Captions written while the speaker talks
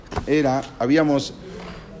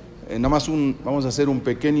vamos a hacer un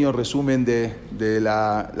pequeño resumen de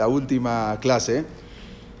la última clase.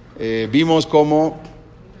 Vimos cómo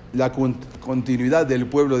la continuidad del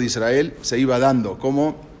pueblo de Israel se iba dando,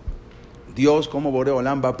 cómo Dios, cómo Boreo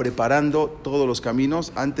Olam va preparando todos los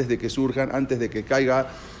caminos antes de que surjan, antes de que caiga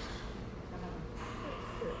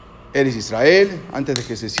Eretz Israel, antes de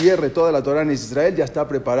que se cierre toda la Torá en Israel, ya está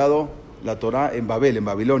preparado la Torá en Babel, en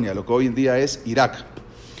Babilonia, lo que hoy en día es Irak.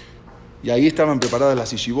 Y ahí estaban preparadas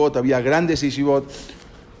las yeshivot, había grandes yeshivot,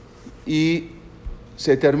 y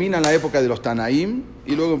se termina la época de los Tanaim,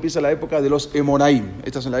 y luego empieza la época de los Emoraim.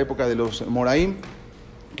 Esta es la época de los Emoraim,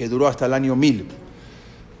 que duró hasta el año 1000.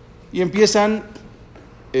 Y empiezan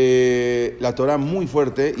la Torá muy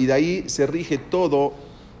fuerte, y de ahí se rige todo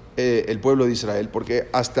el pueblo de Israel, porque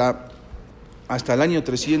hasta el año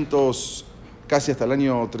 300, casi hasta el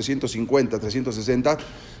año 350, 360,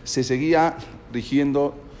 se seguía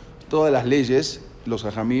rigiendo todas las leyes, los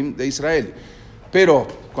Jajamim de Israel. Pero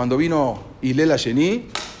cuando vino Hillel Ashení,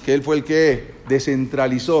 que él fue el que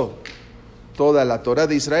descentralizó toda la Torá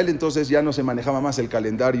de Israel, entonces ya no se manejaba más el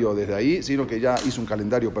calendario desde ahí, sino que ya hizo un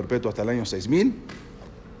calendario perpetuo hasta el año 6000,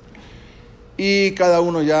 y cada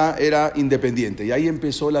uno ya era independiente. Y ahí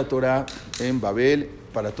empezó la Torá en Babel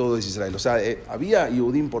para todo Israel. O sea, había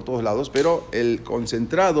Yehudim por todos lados, pero el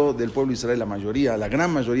concentrado del pueblo de Israel, la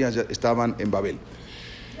gran mayoría ya estaban en Babel.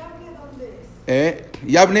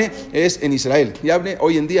 Yavne es en Israel. Yavne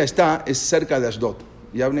hoy en día es cerca de Ashdod.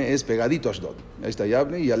 Yavne es pegadito a Ashdod. Ahí está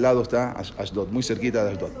Yavne y al lado está Ashdod, muy cerquita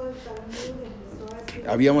de Ashdod.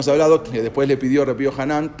 Habíamos hablado que después le pidió Repío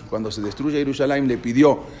Hanán, cuando se destruye Jerusalén, le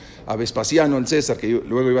pidió a Vespasiano, el César, que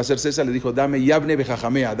luego iba a ser César, le dijo: dame Yavne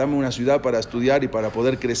Bejajamea, dame una ciudad para estudiar y para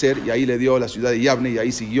poder crecer. Y ahí le dio la ciudad de Yavne, y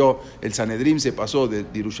ahí siguió el Sanedrín, se pasó de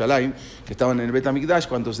Jerusalén, que estaban en el Bet HaMikdash.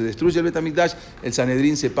 Cuando se destruye el Bet HaMikdash, el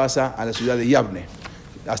Sanedrín se pasa a la ciudad de Yavne.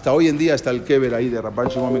 Hasta hoy en día está el Keber ahí de Rabban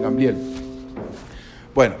Shimon ben Gamliel.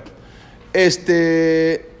 Bueno,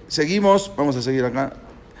 seguimos, vamos a seguir acá.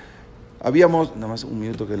 Habíamos, nada más un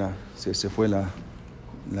minuto que se fue la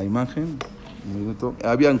imagen. Un minuto.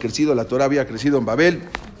 La Torah había crecido en Babel.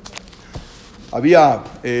 Había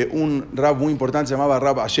un rab muy importante, se llamaba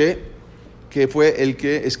Rab Ashe, que fue el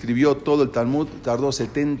que escribió todo el Talmud. Tardó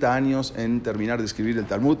 70 años en terminar de escribir el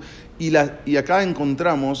Talmud. Y acá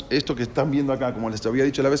encontramos esto que están viendo acá, como les había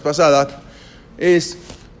dicho la vez pasada, es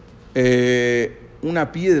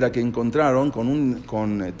una piedra que encontraron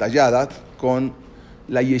tallada con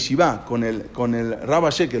la yeshiva, con el Rab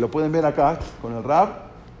Ashe, que lo pueden ver acá, con el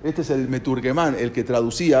Rab. Este es el Meturgemán, el que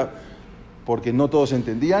traducía, porque no todos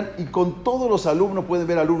entendían, y con todos los alumnos, pueden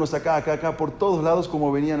ver alumnos acá, por todos lados,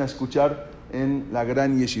 como venían a escuchar en la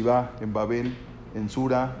gran yeshiva, en Babel, en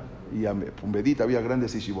Sura y en Pumbedit, había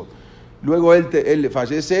grandes yeshivot. Luego él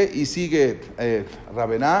fallece y sigue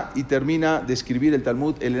Rabená, y termina de escribir el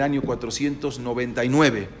Talmud en el año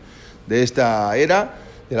 499 de esta era,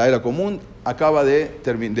 de la era común. Acaba de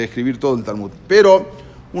escribir todo el Talmud. Pero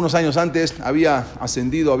unos años antes había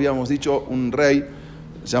ascendido, habíamos dicho, un rey,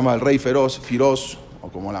 se llama el rey Firoz, o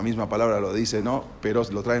como la misma palabra lo dice, ¿no? Pero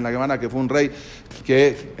lo trae en la Gemara, que fue un rey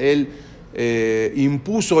que él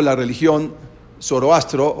impuso la religión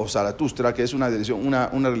Zoroastro o Zaratustra, que es una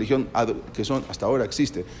religión que hasta ahora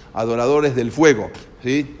existe, adoradores del fuego,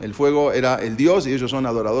 ¿sí? El fuego era el dios y ellos son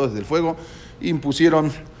adoradores del fuego.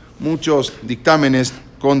 Impusieron muchos dictámenes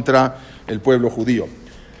contra el pueblo judío.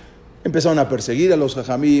 Empezaron a perseguir a los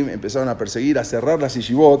Jajamim, empezaron a perseguir, a cerrar las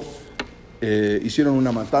yeshivot, hicieron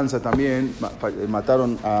una matanza también,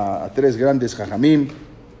 mataron a 3 grandes Jajamim,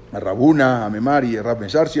 a Rabuna, a Memar y a Rab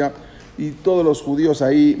Mesharsha, y todos los judíos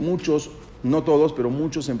ahí, muchos, no todos, pero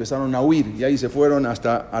muchos empezaron a huir, y ahí se fueron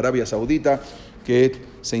hasta Arabia Saudita, que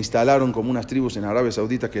se instalaron como unas tribus en Arabia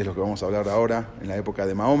Saudita, que es lo que vamos a hablar ahora, en la época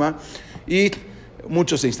de Mahoma, y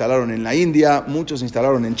muchos se instalaron en la India, muchos se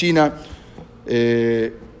instalaron en China,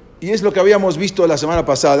 y es lo que habíamos visto la semana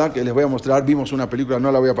pasada, que les voy a mostrar. Vimos una película,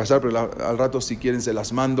 no la voy a pasar, pero al rato, si quieren, se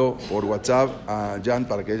las mando por WhatsApp a Jan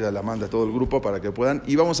para que ella la mande a todo el grupo para que puedan.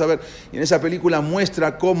 Y vamos a ver, y en esa película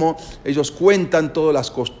muestra cómo ellos cuentan todas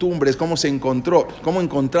las costumbres, cómo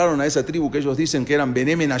encontraron a esa tribu que ellos dicen que eran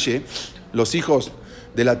Bené Menashe, los hijos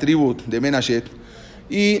de la tribu de Menashe,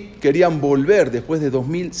 y querían volver después de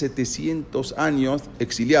 2700 años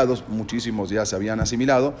exiliados, muchísimos ya se habían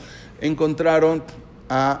asimilado. Encontraron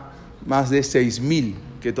a más de 6000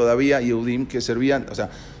 que todavía Yehudim que servían, o sea,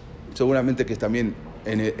 seguramente que también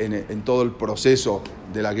en todo el proceso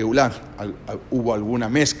de la Geulá hubo alguna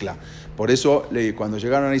mezcla. Por eso, cuando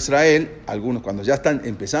llegaron a Israel, algunos cuando ya están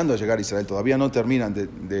empezando a llegar a Israel, todavía no terminan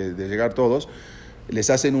de llegar todos, les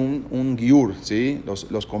hacen un giur, ¿sí?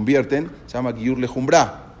 Los convierten, se llama giur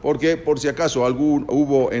lejumbrá, porque por si acaso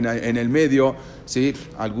hubo en el medio, ¿sí?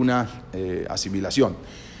 Alguna asimilación.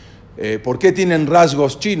 ¿Por qué tienen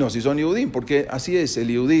rasgos chinos si son Yehudim? Porque así es el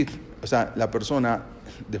Yehudí, o sea, la persona,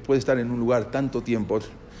 después de estar en un lugar tanto tiempo,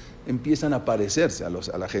 empiezan a parecerse a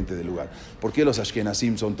la gente del lugar. ¿Por qué los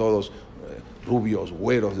Ashkenazim son todos rubios,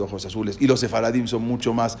 güeros, de ojos azules, y los sefaradim son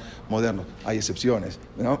mucho más modernos? Hay excepciones,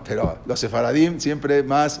 ¿no? Pero los sefaradim siempre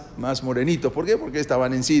más morenitos. ¿Por qué? Porque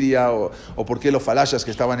estaban en Siria, o porque los falayas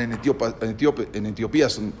que estaban en Etiopía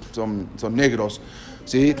son negros,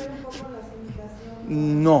 ¿sí?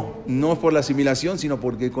 No es por la asimilación, sino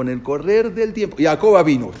porque con el correr del tiempo, Jacob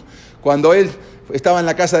vino, cuando él estaba en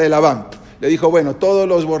la casa de Labán, le dijo, bueno, todos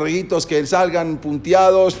los borreguitos que salgan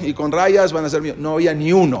punteados y con rayas van a ser míos. No había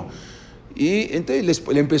ni uno. Y entonces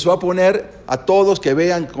le empezó a poner a todos que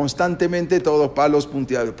vean constantemente todos palos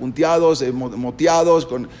punteados, moteados,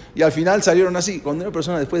 y al final salieron así. Cuando una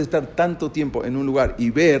persona, después de estar tanto tiempo en un lugar y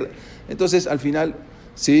ver, entonces al final,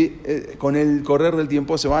 sí, con el correr del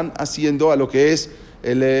tiempo se van haciendo a lo que es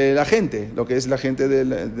la gente, lo que es la gente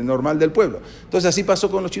normal del pueblo. Entonces así pasó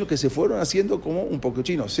con los chinos, que se fueron haciendo como un poco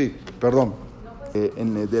chinos. Sí, perdón.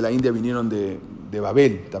 De la India vinieron de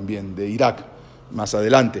Babel también, de Irak. Más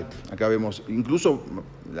adelante, acá vemos, incluso,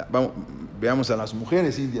 veamos a las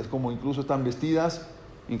mujeres indias, como incluso están vestidas,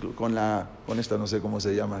 con esta no sé cómo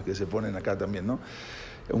se llama, que se ponen acá también, ¿no?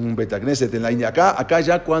 Un betacneset en la India. Acá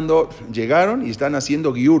ya cuando llegaron y están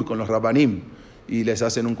haciendo giur con los rabanim, y les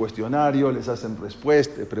hacen un cuestionario, les hacen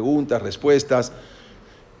preguntas, respuestas,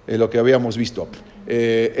 lo que habíamos visto.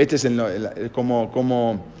 Este es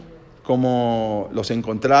como los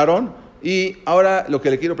encontraron, y ahora lo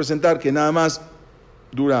que le quiero presentar, que nada más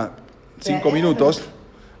dura 5 minutos.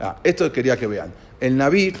 Esto quería que vean. El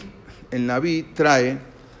Naví trae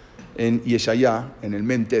en Yeshayá, en el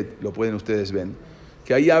Mentet, lo pueden ustedes ver,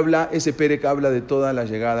 que ahí habla, ese perek habla de toda la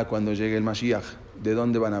llegada cuando llegue el Mashiach, de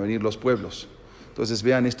dónde van a venir los pueblos. Entonces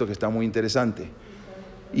vean esto que está muy interesante.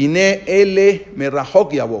 Ine ele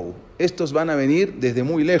merahok yabou. Estos van a venir desde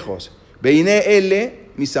muy lejos. Veine ele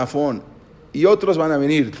misafón. Y otros van a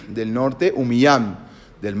venir del norte, Umiyam,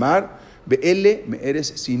 del mar. Ve'ele me'eres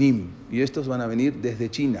sinim. Y estos van a venir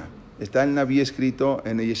desde China. Está el Naví escrito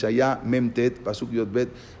en Yeshayá Memtet, Pasuk Yotbet,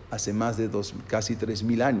 hace más de casi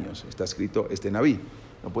 3.000 años. Está escrito este Naví.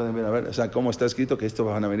 Lo pueden ver, o sea, cómo está escrito que estos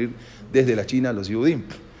van a venir desde la China, los Yehudim.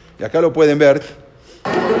 Y acá lo pueden ver.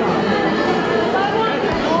 Voy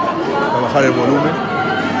a bajar el volumen.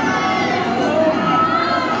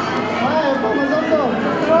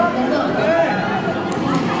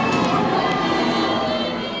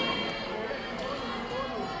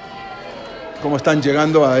 Cómo están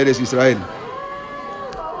llegando a ERETZ Israel.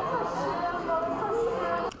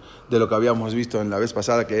 De lo que habíamos visto en la vez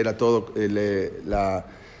pasada, que era todo el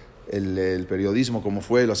periodismo, cómo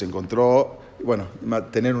fue, los encontró, bueno,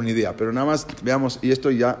 tener una idea. Pero nada más veamos, y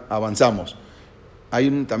esto ya avanzamos.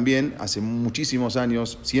 Hay también, hace muchísimos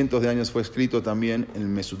años, cientos de años, fue escrito también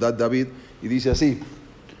en Mesudat David, y dice así: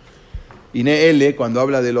 Ine L, cuando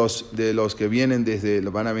habla de los que vienen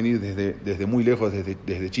van a venir desde muy lejos,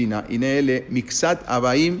 desde China, Ine L, Mixat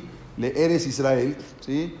Abaim le ERETZ Israel,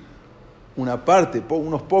 ¿sí? Una parte,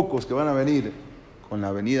 unos pocos que van a venir con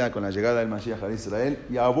la llegada del Mashiach a Israel,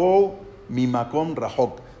 y Abou Mimakom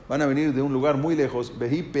Rahok, van a venir de un lugar muy lejos,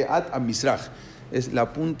 Behi Peat Amisrach, es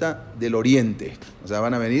la punta del oriente, o sea,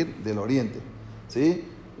 van a venir del oriente, ¿sí?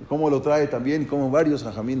 ¿Cómo lo trae también? Como varios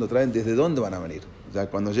jajamín lo traen, ¿desde dónde van a venir? O sea,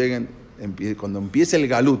 cuando empiece el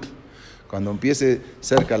Galut, cuando empiece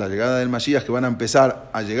cerca la llegada del Mashiach, que van a empezar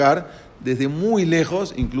a llegar desde muy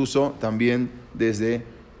lejos, incluso también desde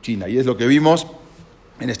China. Y es lo que vimos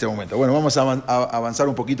en este momento. Bueno, vamos a avanzar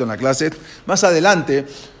un poquito en la clase. Más adelante,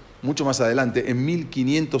 mucho más adelante, en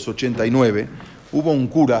 1589, hubo un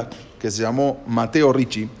cura que se llamó Mateo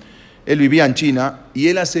Ricci. Él vivía en China y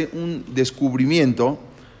él hace un descubrimiento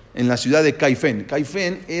en la ciudad de Kaifén.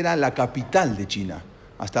 Kaifén era la capital de China.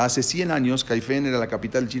 Hasta hace 100 años Kaifén era la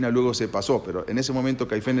capital de China, luego se pasó, pero en ese momento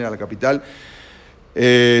Kaifén era la capital.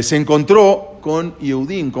 Se encontró con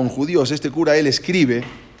Yehudim, con judíos. Este cura, él escribe,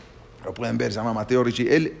 lo pueden ver, se llama Mateo Ricci,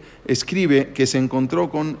 él escribe que se encontró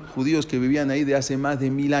con judíos que vivían ahí de hace más de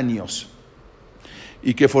 1000 años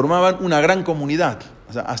y que formaban una gran comunidad.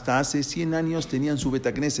 O sea, hasta hace 100 años tenían su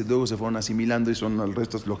betacneset, luego se fueron asimilando y son el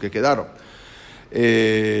resto los que quedaron.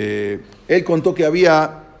 Él contó que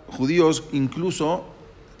había judíos, incluso,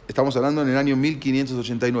 estamos hablando en el año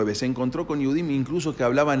 1589, se encontró con Yehudim incluso que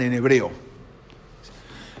hablaban en hebreo.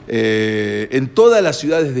 En todas las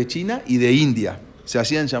ciudades de China y de India se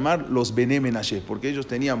hacían llamar los Bené Menashe, porque ellos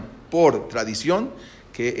tenían por tradición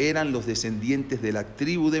que eran los descendientes de la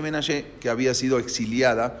tribu de Menashe que había sido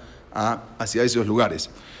exiliada hacia esos lugares.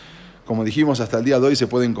 Como dijimos, hasta el día de hoy se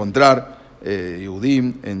puede encontrar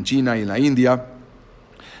Yehudim en China y en la India.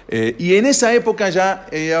 Y en esa época ya,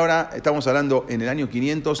 ahora estamos hablando en el año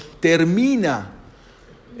 500, termina,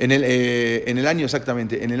 en el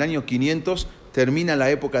año 500 termina la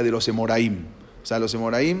época de los Emoraim. O sea, los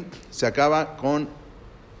Emoraim se acaba con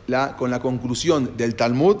la conclusión del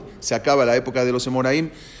Talmud, se acaba la época de los Emoraim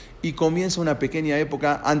y comienza una pequeña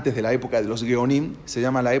época antes de la época de los Geonim, se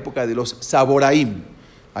llama la época de los Saboraim.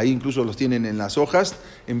 Ahí incluso los tienen en las hojas.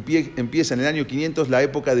 Empieza en el año 500 la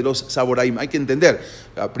época de los Saboraim. Hay que entender,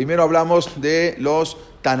 primero hablamos de los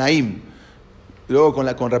Tanaim, luego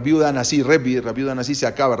con Rabbi Yehuda Anasí, Rabbi Yehuda Anasí se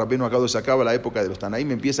acaba, Rabbeinu Akadosh se acaba la época de los Tanaim,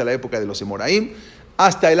 empieza la época de los Emoraim,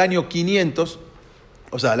 hasta el año 500,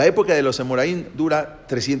 o sea, la época de los Emoraim dura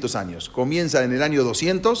 300 años, comienza en el año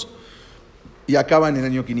 200 y acaba en el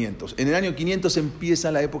año 500. En el año 500 empieza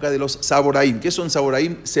la época de los Saboraim. ¿Qué son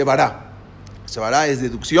Saboraim? Sebará. Sebará es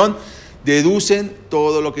deducción, deducen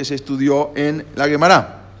todo lo que se estudió en la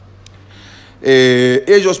Gemara.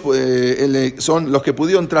 Ellos son los que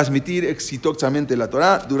pudieron transmitir exitosamente la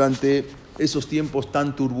Torá durante esos tiempos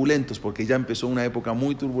tan turbulentos, porque ya empezó una época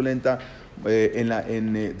muy turbulenta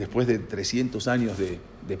después de 300 años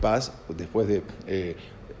de paz, después de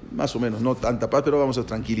más o menos, no tanta paz, pero vamos a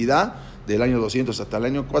tranquilidad, del año 200 hasta el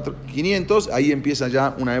año 500, ahí empieza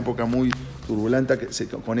ya una época muy turbulenta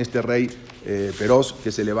con este rey feroz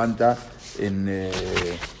que se levanta en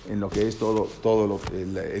lo que es todo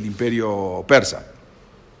el imperio persa.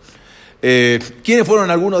 ¿Quiénes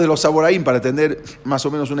fueron algunos de los Saboraim para tener más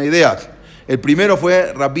o menos una idea? El primero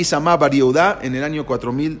fue Rabbi Samá bar Yehudá en el año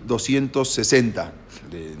 4260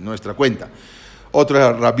 de nuestra cuenta. Otro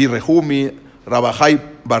era Rabbi Rehumi,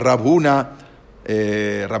 Rabahai bar Rab Huna,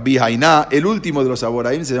 Rabbi Hainá. El último de los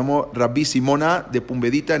Saboraim se llamó Rabbi Simona de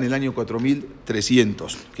Pumbedita en el año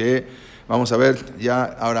 4300. Que vamos a ver,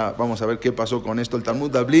 ahora vamos a ver qué pasó con esto. El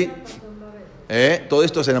Talmud Dabli, todo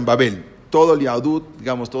esto era en Babel. Todo el Yahudut,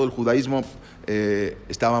 digamos, todo el judaísmo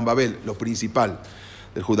estaba en Babel, lo principal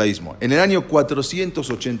del judaísmo. En el año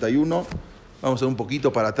 481, vamos a ir un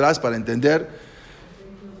poquito para atrás para entender,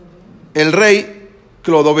 el rey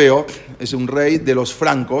Clodoveo, es un rey de los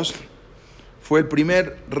francos, fue el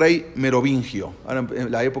primer rey merovingio. Ahora,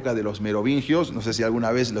 en la época de los merovingios, no sé si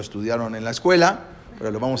alguna vez lo estudiaron en la escuela,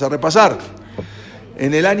 pero lo vamos a repasar.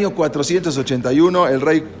 En el año 481, el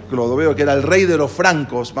rey Clodoveo, que era el rey de los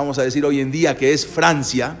francos, vamos a decir hoy en día que es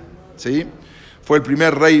Francia, ¿sí? Fue el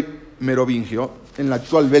primer rey merovingio en la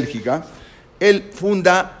actual Bélgica. Él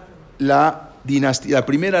funda la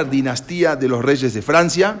primera dinastía de los reyes de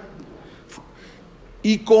Francia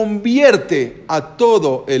y convierte a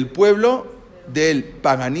todo el pueblo del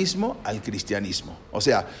paganismo al cristianismo. O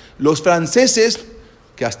sea, los franceses,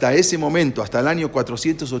 que hasta ese momento, hasta el año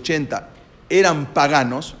 480, eran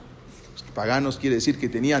paganos quiere decir que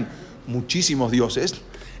tenían muchísimos dioses,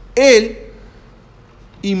 él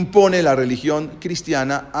impone la religión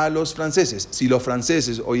cristiana a los franceses. Si los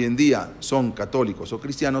franceses hoy en día son católicos o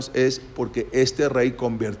cristianos, es porque este rey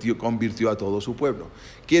convirtió a todo su pueblo.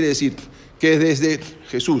 Quiere decir que desde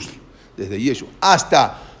Jesús, desde Yeshua,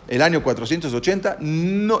 hasta el año 480,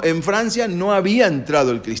 en Francia no había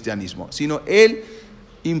entrado el cristianismo, sino él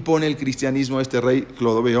impone el cristianismo a este rey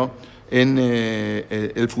Clodoveo.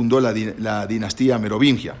 Él fundó la dinastía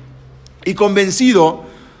merovingia. Y convencido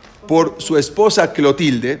por su esposa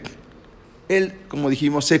Clotilde, él, como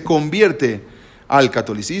dijimos, se convierte al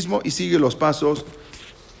catolicismo y sigue los pasos.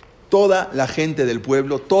 Toda la gente del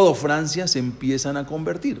pueblo, toda Francia se empiezan a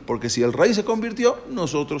convertir, porque si el rey se convirtió,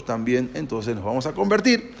 nosotros también entonces nos vamos a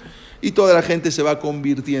convertir, y toda la gente se va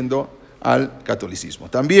convirtiendo al catolicismo.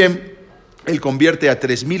 También él convierte a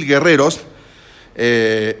 3.000 guerreros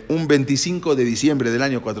un 25 de diciembre del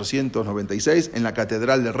año 496 en la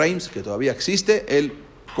catedral de Reims, que todavía existe. Él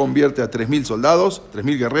convierte a 3.000 soldados,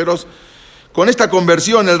 3.000 guerreros. Con esta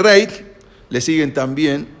conversión el rey le siguen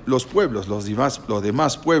también los pueblos, los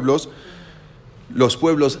demás pueblos, los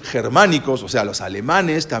pueblos germánicos, o sea, los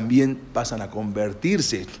alemanes también pasan a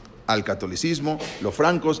convertirse al catolicismo, los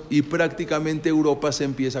francos, y prácticamente Europa se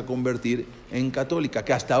empieza a convertir en católica,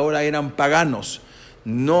 que hasta ahora eran paganos,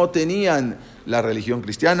 no tenían la religión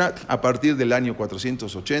cristiana. A partir del año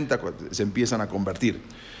 480 se empiezan a convertir.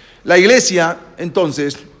 La iglesia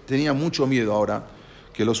entonces tenía mucho miedo ahora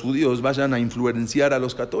que los judíos vayan a influenciar a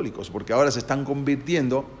los católicos, porque ahora se están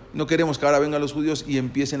convirtiendo. No queremos que ahora vengan los judíos y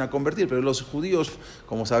empiecen a convertir, pero los judíos,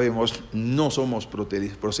 como sabemos, no somos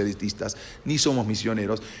proselitistas, ni somos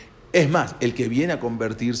misioneros. Es más, el que viene a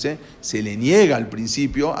convertirse se le niega al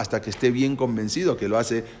principio hasta que esté bien convencido, que lo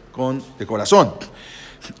hace de corazón.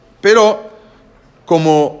 Pero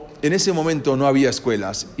como en ese momento no había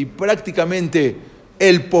escuelas y prácticamente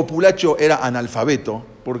el populacho era analfabeto,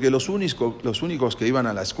 porque los únicos que iban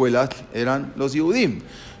a la escuela eran los Yehudim.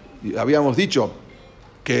 Habíamos dicho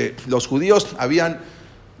que los judíos habían,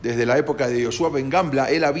 desde la época de Yoshua ben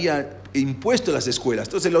Gambla, él había impuesto las escuelas.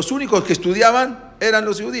 Entonces los únicos que estudiaban eran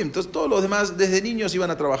los Yehudim. Entonces todos los demás desde niños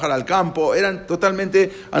iban a trabajar al campo, eran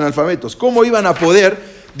totalmente analfabetos. ¿Cómo iban a poder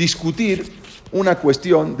discutir una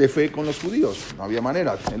cuestión de fe con los judíos? No había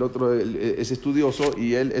manera. El otro es estudioso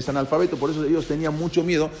y él es analfabeto, por eso ellos tenían mucho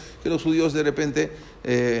miedo que los judíos de repente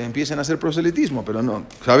empiecen a hacer proselitismo, pero no,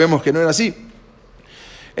 sabemos que no era así.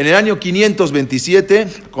 En el año 527,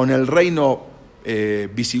 con el reino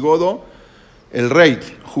visigodo, el rey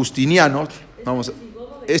Justiniano,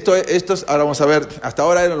 ahora vamos a ver, hasta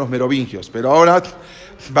ahora eran los merovingios, pero ahora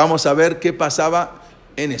vamos a ver qué pasaba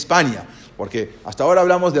en España, porque hasta ahora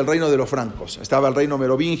hablamos del reino de los francos, estaba el reino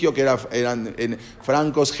merovingio, que eran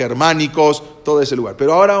francos, germánicos, todo ese lugar,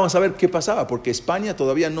 pero ahora vamos a ver qué pasaba, porque España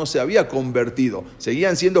todavía no se había convertido,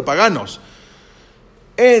 seguían siendo paganos.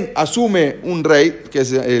 Asume un rey,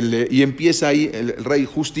 y empieza ahí el rey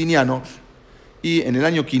Justiniano, y en el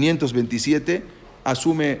año 527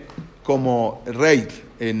 asume como rey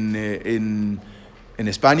en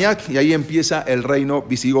España, y ahí empieza el reino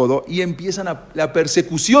visigodo, y empieza la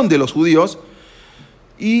persecución de los judíos,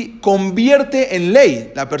 y convierte en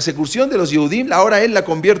ley la persecución de los Yehudim. Ahora él la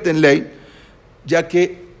convierte en ley, ya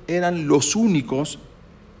que eran los únicos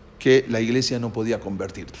que la iglesia no podía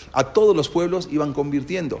convertir. A todos los pueblos iban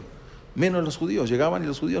convirtiendo, menos los judíos. Llegaban y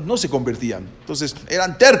los judíos no se convertían. Entonces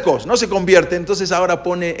eran tercos, no se convierten. Entonces ahora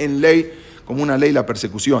pone en ley, como una ley, la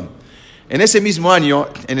persecución. En ese mismo año,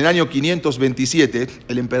 en el año 527,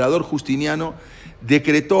 el emperador Justiniano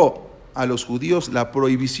decretó a los judíos la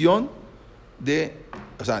prohibición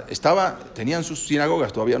tenían sus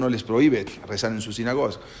sinagogas, todavía no les prohíbe rezar en sus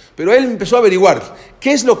sinagogas, pero él empezó a averiguar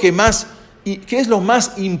qué es lo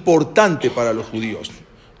más importante para los judíos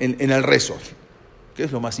en el rezo. ¿Qué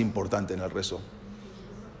es lo más importante en el rezo?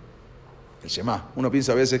 El Shema. Uno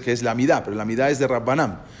piensa a veces que es la Amidá, pero la Amidá es de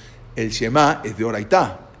Rabbanam. El Shema es de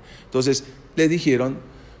Oraitá. Entonces le dijeron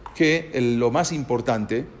que lo más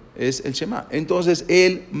importante es el Shema. Entonces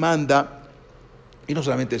él manda, y no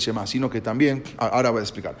solamente el Shema, sino que también, ahora voy a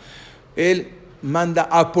explicar, él manda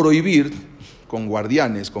a prohibir, con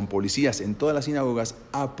guardianes, con policías en todas las sinagogas,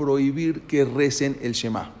 a prohibir que recen el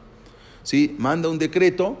Shema. ¿Sí? Manda un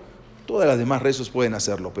decreto, todas las demás rezos pueden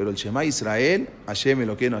hacerlo, pero el Shema Israel, Hashem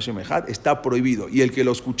Elokeinu Hashem Echad, está prohibido, y el que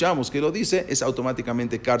lo escuchamos que lo dice es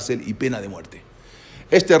automáticamente cárcel y pena de muerte.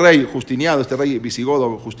 Este rey Justiniano, este rey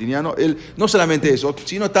visigodo Justiniano, él no solamente eso,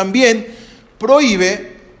 sino también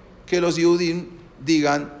prohíbe que los Yehudim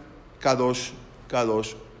digan Kadosh,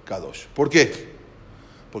 Kadosh, Kadosh. ¿Por qué?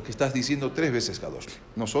 Porque estás diciendo 3 veces Kadosh.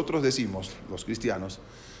 Nosotros decimos, los cristianos,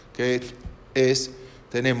 que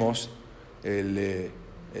tenemos el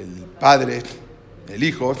Padre, el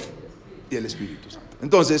Hijo y el Espíritu Santo.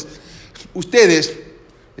 Entonces, ustedes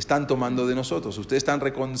están tomando de nosotros, ustedes están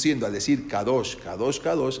reconociendo, al decir Kadosh, Kadosh,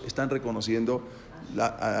 Kadosh, están reconociendo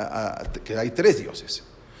que hay 3 dioses,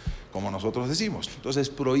 como nosotros decimos. Entonces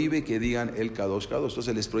prohíbe que digan el Kadosh, Kadosh.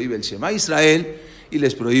 Entonces les prohíbe el Shema Israel y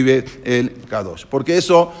les prohíbe el Kadosh, porque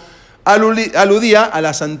eso aludía a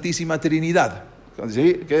la Santísima Trinidad,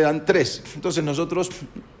 ¿sí? Que eran 3. Entonces nosotros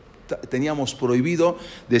teníamos prohibido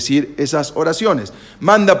decir esas oraciones.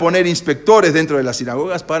 Manda poner inspectores dentro de las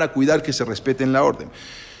sinagogas para cuidar que se respeten la orden.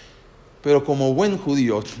 Pero como buen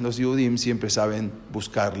judío, los Yehudim siempre saben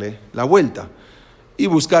buscarle la vuelta y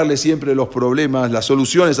buscarle siempre los problemas, las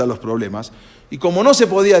soluciones a los problemas. Y como no se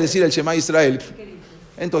podía decir el Shema Israel,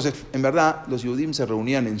 entonces, en verdad, los Yehudim se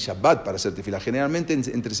reunían en Shabbat para hacer tefilá. Generalmente,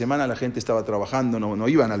 entre semana la gente estaba trabajando, no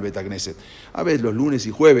iban al Bet Knesset. A veces los lunes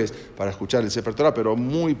y jueves para escuchar el Sefer Torah, pero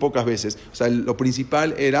muy pocas veces. O sea, lo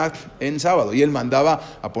principal era en sábado, y él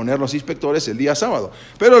mandaba a poner los inspectores el día sábado.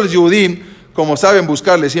 Pero los Yehudim, como saben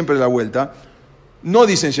buscarle siempre la vuelta, no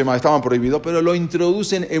dicen Shema, estaban prohibidos, pero lo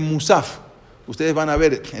introducen en Musaf. Ustedes van a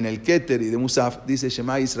ver en el Keter y de Musaf, dice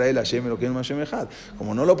Shema Israel, Hashem Elokeinu Hashem Echad.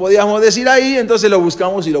 Como no lo podíamos decir ahí, entonces lo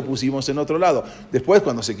buscamos y lo pusimos en otro lado. Después,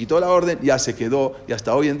 cuando se quitó la orden, ya se quedó, y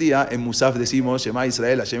hasta hoy en día en Musaf decimos Shema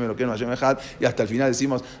Israel, Hashem Elokeinu Hashem Echad, y hasta el final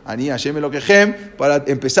decimos Ani Hashem Elokehem, para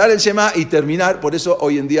empezar el Shema y terminar. Por eso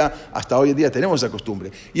hasta hoy en día tenemos esa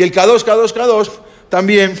costumbre. Y el Kadosh, Kadosh, Kadosh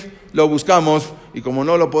también lo buscamos, y como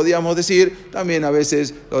no lo podíamos decir, también a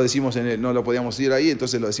veces lo decimos no lo podíamos decir ahí,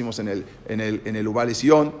 entonces lo decimos en el Ubal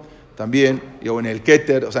Sion, también, o en el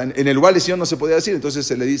Keter, o sea, en el lugar de Sion no se podía decir, entonces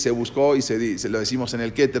se buscó y se lo decimos en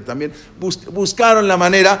el Keter también. Buscaron la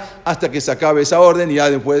manera hasta que se acabe esa orden y ya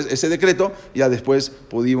después ese decreto, ya después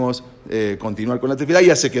pudimos continuar con la tefilá y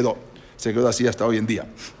ya se quedó así hasta hoy en día.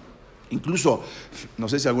 Incluso, no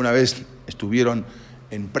sé si alguna vez estuvieron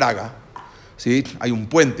en Praga, ¿sí? Hay un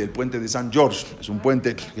puente, el puente de San George, es un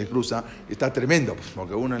puente que cruza, está tremendo,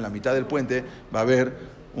 porque uno en la mitad del puente va a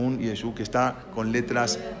ver un Yeshú que está con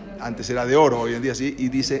letras, antes era de oro, hoy en día sí, y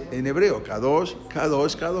dice en hebreo, Kadosh,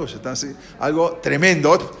 Kadosh, Kadosh, está así, algo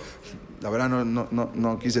tremendo. La verdad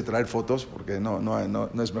no quise traer fotos, porque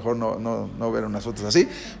no es mejor no ver unas fotos así,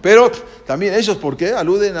 pero también ellos, ¿por qué?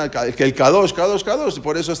 Aluden a que el Kadosh, Kadosh, Kadosh,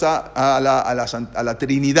 por eso está a la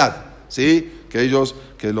Trinidad, ¿sí?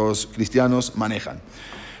 Que los cristianos manejan.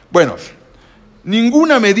 Bueno,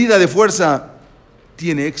 ninguna medida de fuerza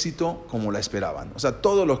tiene éxito como la esperaban. O sea,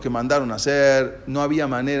 todos los que mandaron a hacer, no había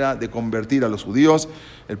manera de convertir a los judíos.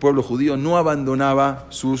 El pueblo judío no abandonaba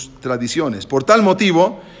sus tradiciones. Por tal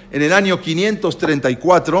motivo, en el año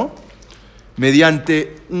 534,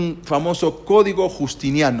 mediante un famoso código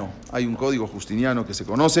justiniano, hay un código justiniano que se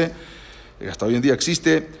conoce, hasta hoy en día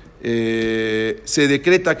existe, se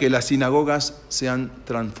decreta que las sinagogas sean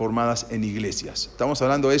transformadas en iglesias. Estamos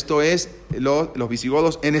hablando, esto es los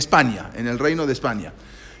visigodos en España, en el reino de España.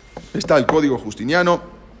 Está el código justiniano,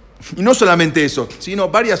 y no solamente eso, sino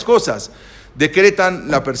varias cosas.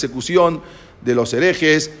 Decretan la persecución de los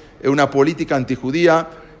herejes, una política antijudía,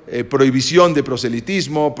 prohibición de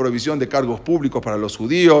proselitismo, prohibición de cargos públicos para los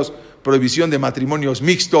judíos, prohibición de matrimonios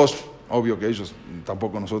mixtos. Obvio que ellos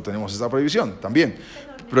tampoco, nosotros tenemos esa prohibición también.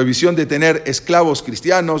 Prohibición de tener esclavos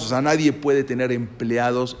cristianos, o sea, nadie puede tener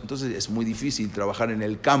empleados. Entonces es muy difícil trabajar en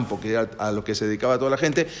el campo, que era a lo que se dedicaba toda la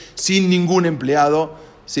gente, sin ningún empleado,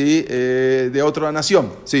 ¿sí? De otra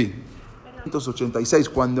nación. Sí. En 1986,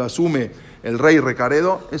 cuando asume el rey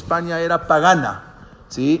Recaredo, España era pagana,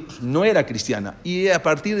 ¿sí? No era cristiana. Y a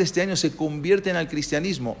partir de este año se convierten al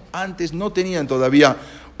cristianismo. Antes no tenían todavía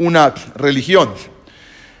una religión.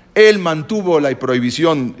 Él mantuvo la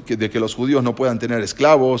prohibición de que los judíos no puedan tener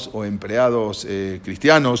esclavos o empleados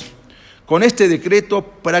cristianos. Con este decreto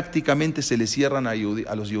prácticamente se le cierran a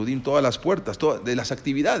los Yehudim todas las puertas de las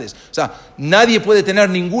actividades. O sea, nadie puede tener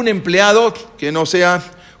ningún empleado que no sea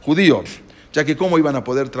judío, ya que cómo iban a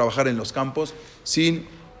poder trabajar en los campos sin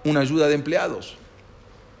una ayuda de empleados.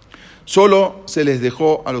 Solo se les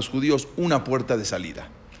dejó a los judíos una puerta de salida,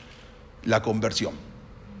 la conversión.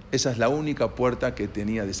 Esa es la única puerta que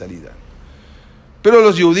tenía de salida. Pero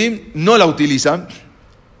los Yehudim no la utilizan,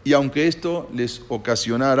 y aunque esto les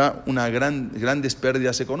ocasionara grandes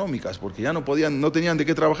pérdidas económicas, porque ya no tenían de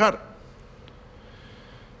qué trabajar.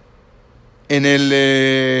 En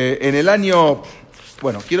el año,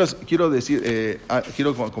 bueno, quiero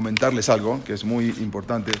comentarles algo que es muy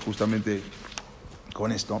importante justamente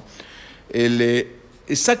con esto.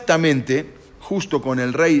 Exactamente, justo con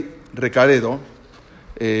el rey Recaredo,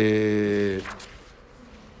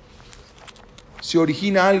 se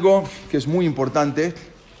origina algo que es muy importante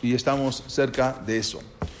y estamos cerca de eso.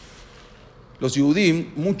 Los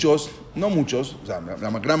Yehudim, no muchos, o sea,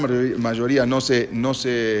 la gran mayoría no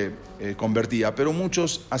se convertía, pero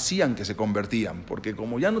muchos hacían que se convertían, porque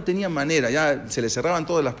como ya no tenían manera, ya se les cerraban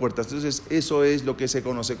todas las puertas. Entonces eso es lo que se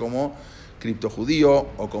conoce como criptojudío,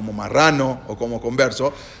 o como marrano, o como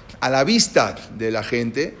converso. A la vista de la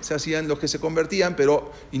gente se hacían los que se convertían,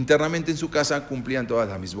 pero internamente en su casa cumplían todas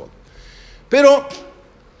las misbot. Pero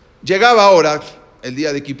llegaba ahora el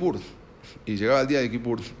día de Kippur,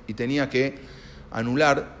 y tenía que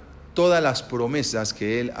anular todas las promesas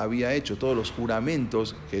que él había hecho, todos los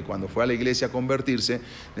juramentos que cuando fue a la iglesia a convertirse,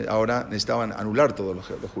 ahora necesitaban anular todos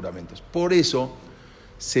los juramentos. Por eso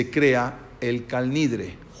se crea el Kal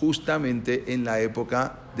Nidre, justamente en la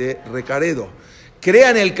época de Recaredo.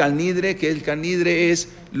 Crean el Kal Nidre, que el Kal Nidre es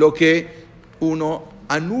lo que uno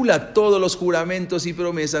anula todos los juramentos y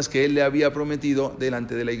promesas que él le había prometido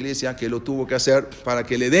delante de la iglesia, que lo tuvo que hacer para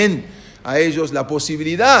que le den a ellos la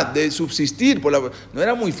posibilidad de subsistir. No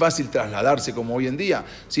era muy fácil trasladarse como hoy en día,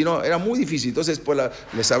 sino era muy difícil. Entonces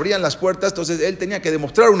les abrían las puertas, entonces él tenía que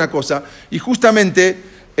demostrar una cosa, y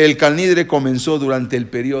justamente el Kal Nidre comenzó durante el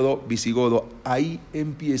periodo visigodo. Ahí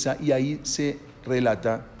empieza y ahí se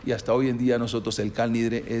relata, y hasta hoy en día nosotros el Kal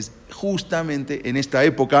Nidre es justamente en esta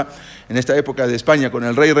época de España con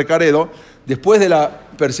el rey Recaredo, después de la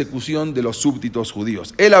persecución de los súbditos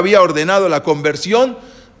judíos. Él había ordenado la conversión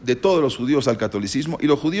de todos los judíos al catolicismo, y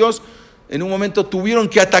los judíos en un momento tuvieron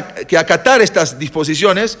que acatar estas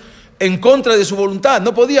disposiciones, en contra de su voluntad.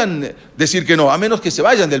 No podían decir que no, a menos que se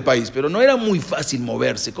vayan del país. Pero no era muy fácil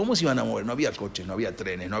moverse. ¿Cómo se iban a mover? No había coches, no había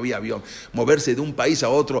trenes, no había avión. Moverse de un país a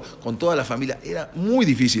otro con toda la familia era muy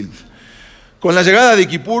difícil. Con la llegada de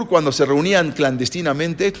Kippur, cuando se reunían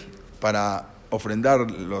clandestinamente para ofrendar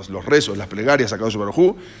los rezos, las plegarias a Kadosh Baruj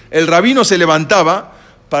Hu, el rabino se levantaba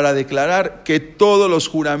para declarar que todos los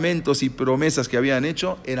juramentos y promesas que habían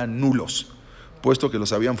hecho eran nulos, puesto que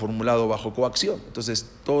los habían formulado bajo coacción. Entonces,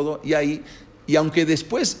 todo, y aunque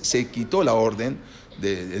después se quitó la orden,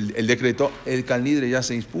 el decreto, el Kal Nidre ya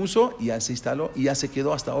se impuso, y ya se instaló, y ya se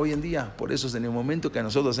quedó hasta hoy en día. Por eso es en el momento que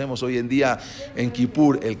nosotros hacemos hoy en día en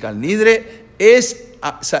Kippur el Kal Nidre, es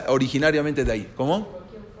originariamente de ahí. ¿Cómo?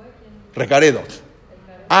 Recaredo.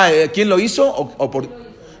 ¿Quién lo hizo?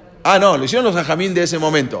 No, lo hicieron los jajamín de ese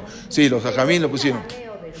momento. Sí, los jajamín lo pusieron.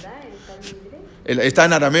 Está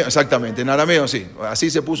en arameo, exactamente, en arameo, sí.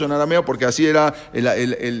 Así se puso en arameo porque así era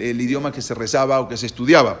el idioma que se rezaba o que se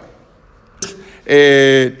estudiaba.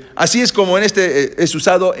 Así es como es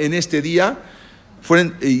usado en este día,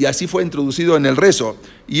 y así fue introducido en el rezo.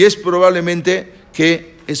 Y es probablemente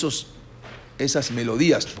que esas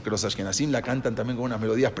melodías, porque los ashkenazim la cantan también con unas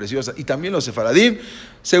melodías preciosas, y también los sefaradim,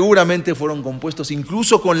 seguramente fueron compuestos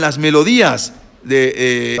incluso con las melodías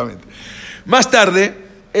Más tarde,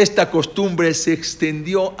 esta costumbre se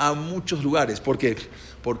extendió a muchos lugares. ¿Por qué?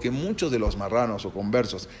 Porque muchos de los marranos o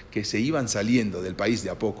conversos que se iban saliendo del país de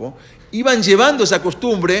a poco, iban llevando esa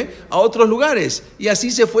costumbre a otros lugares, y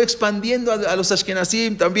así se fue expandiendo a los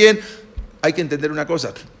ashkenazim también. Hay que entender una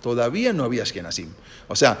cosa, todavía no había ashkenazim.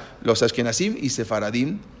 O sea, los ashkenazim y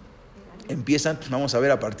sefaradim empiezan, vamos a ver,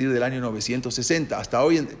 a partir del año 960, hasta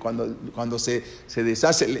hoy, cuando se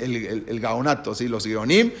deshace el gaonato, ¿sí? Los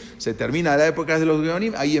geonim, se termina la época de los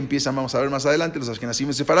geonim, ahí empiezan, vamos a ver más adelante, los ashkenazim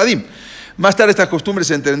y sefaradim. Más tarde esta costumbre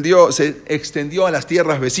se extendió a las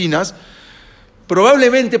tierras vecinas,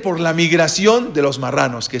 probablemente por la migración de los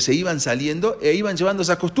marranos, que se iban saliendo e iban llevando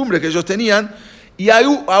esa costumbre que ellos tenían, y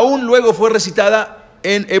aún luego fue recitada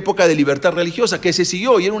en época de libertad religiosa, que se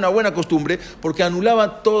siguió, y era una buena costumbre porque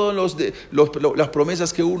anulaba todas las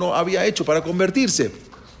promesas que uno había hecho para convertirse.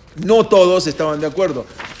 No todos estaban de acuerdo.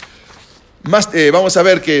 Vamos a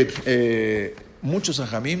ver que muchos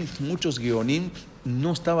ajamim, muchos geonim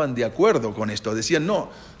no estaban de acuerdo con esto. Decían,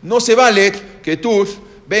 no se vale que tú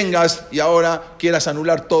vengas y ahora quieras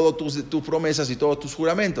anular todas tus promesas y todos tus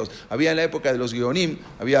juramentos. Había en la época de los geonim,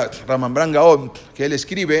 había Ramambran Gaon, que él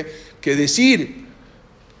escribe que decir,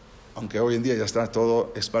 aunque hoy en día ya está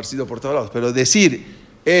todo esparcido por todos lados, pero decir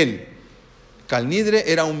el Kal Nidre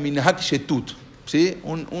era un minhag shetut, ¿sí?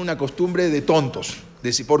 Una costumbre de tontos.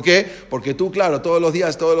 ¿Por qué? Porque tú, claro, todos los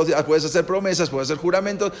días puedes hacer promesas, puedes hacer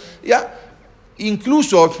juramentos, ya.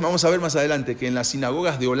 Incluso, vamos a ver más adelante, que en las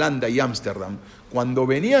sinagogas de Holanda y Ámsterdam, cuando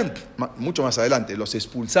venían, mucho más adelante, los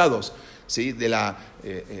expulsados, ¿sí?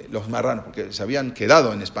 Los marranos, porque se habían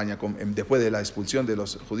quedado en España, después de la expulsión de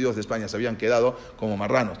los judíos de España, se habían quedado como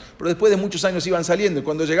marranos. Pero después de muchos años iban saliendo, y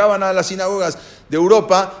cuando llegaban a las sinagogas de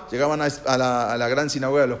Europa, llegaban a la gran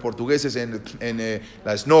sinagoga de los portugueses en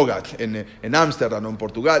la Snogat, en Ámsterdam o en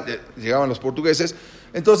Portugal, llegaban los portugueses.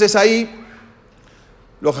 Entonces ahí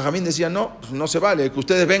los jajamín decían, no se vale, que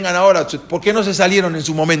ustedes vengan ahora. ¿Por qué no se salieron en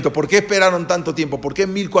su momento? ¿Por qué esperaron tanto tiempo? ¿Por qué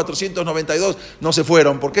en 1492 no se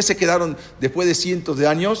fueron? ¿Por qué se quedaron después de cientos de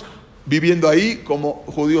años viviendo ahí como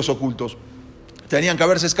judíos ocultos? Tenían que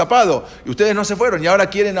haberse escapado, y ustedes no se fueron, y ahora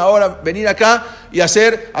quieren venir acá y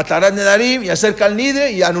hacer Atarat Nedarim y hacer Kal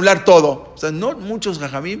Nidre y anular todo. O sea, muchos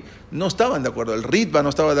jajamín no estaban de acuerdo. El Ritva no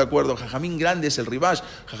estaba de acuerdo, jajamín grandes, el Ribash,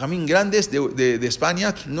 jajamín grandes de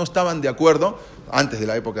España no estaban de acuerdo antes de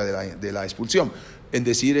la época de la expulsión en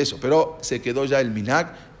decir eso, pero se quedó ya el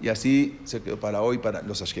minhag, y así se quedó para hoy, para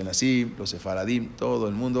los ashkenazim, los sefaradim, todo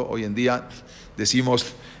el mundo. Hoy en día decimos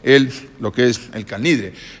lo que es el Kal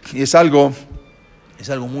Nidre, y es algo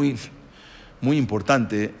muy, muy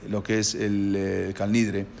importante lo que es el Kal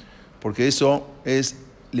Nidre, porque eso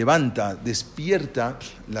despierta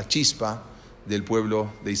la chispa del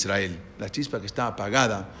pueblo de Israel. La chispa que está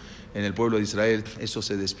apagada en el pueblo de Israel, eso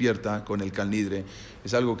se despierta con el Kal Nidre.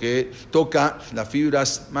 Es algo que toca las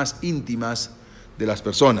fibras más íntimas de las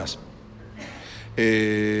personas.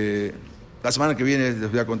 La semana que viene les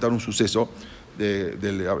voy a contar un suceso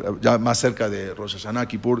ya más cerca de Rosh Hashanah,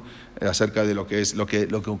 Kippur, acerca de lo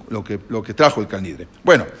que trajo el Kal Nidre.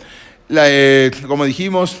 Bueno, como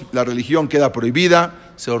dijimos, la religión queda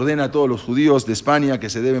prohibida. Se ordena a todos los judíos de España que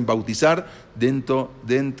se deben bautizar dentro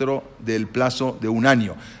del plazo de un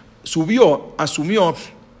año. Asumió,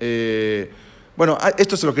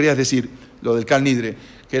 esto se lo quería decir, lo del Kal Nidre,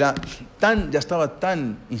 que ya estaba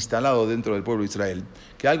tan instalado dentro del pueblo de Israel,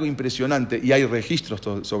 que algo impresionante, y hay registros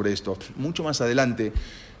sobre esto, mucho más adelante,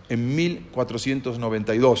 en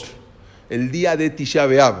 1492, el día de Tisha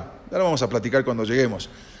B'Av, ahora vamos a platicar cuando lleguemos,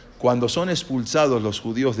 cuando son expulsados los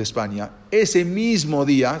judíos de España, ese mismo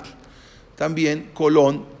día, también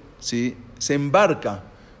Colón, ¿sí?, se embarca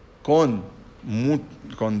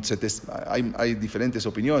hay diferentes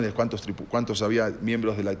opiniones, cuántos había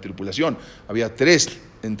miembros de la tripulación. Había tres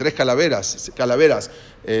calaveras,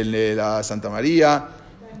 la Santa María,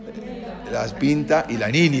 la Pinta y la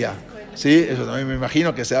Niña. ¿Sí? Eso también me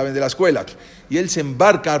imagino que se saben de la escuela. Y él se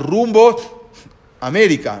embarca rumbo a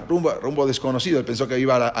América, rumbo desconocido. Él pensó que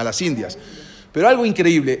iba a las Indias. Pero algo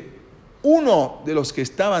increíble, uno de los que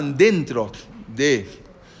estaban dentro de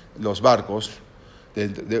los barcos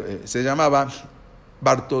se llamaba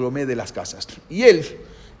Bartolomé de las Casas. Y él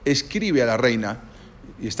escribe a la reina,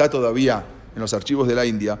 y está todavía en los archivos de la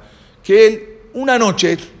India, que él, una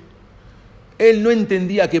noche, él no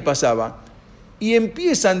entendía qué pasaba, y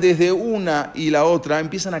empiezan desde una y la otra,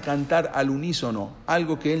 empiezan a cantar al unísono,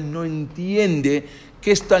 algo que él no entiende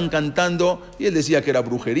qué están cantando, y él decía que era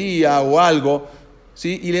brujería o algo,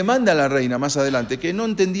 ¿sí? Y le manda a la reina más adelante que no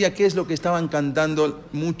entendía qué es lo que estaban cantando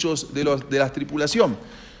muchos de la tripulación.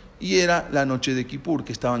 Y era la noche de Kippur,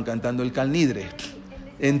 que estaban cantando el Kal Nidre.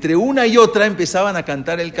 Entre una y otra empezaban a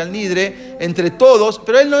cantar el Kal Nidre, entre todos,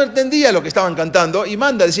 pero él no entendía lo que estaban cantando y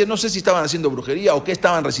manda a decir, no sé si estaban haciendo brujería o qué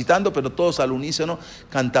estaban recitando, pero todos al unísono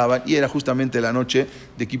cantaban, y era justamente la noche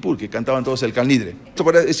de Kippur, que cantaban todos el Kal Nidre.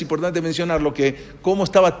 Es importante mencionarlo, que cómo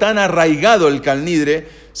estaba tan arraigado el Kal Nidre,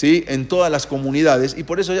 ¿sí?, en todas las comunidades, y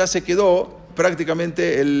por eso ya se quedó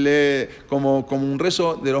prácticamente como un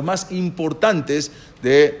rezo de los más importantes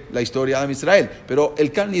de la historia de Israel. Pero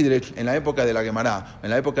el Kal Nidre, en la época de la Gemara, en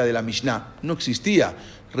la época de la Mishnah, no existía.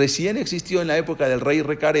 Recién existió en la época del rey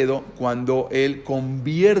Recaredo, cuando él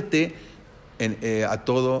convierte a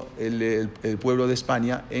todo el pueblo de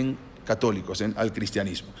España en católicos, al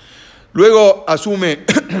cristianismo. Luego asume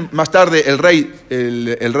más tarde el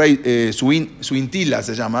rey Suintila,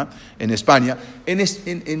 se llama, en España.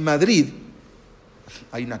 En Madrid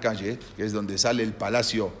hay una calle, que es donde sale el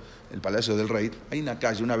palacio del rey. Hay una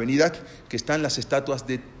calle, una avenida, que están las estatuas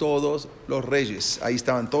de todos los reyes. Ahí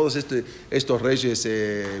estaban todos estos reyes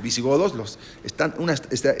visigodos.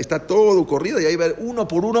 Está todo corrido, y ahí uno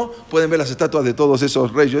por uno pueden ver las estatuas de todos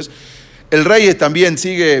esos reyes. El rey también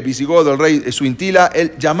sigue visigodo, el rey Suintila,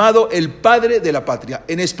 llamado el padre de la patria.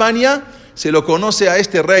 En España se lo conoce a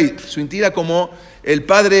este rey Suintila como el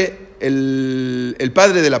padre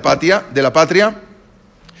de la patria.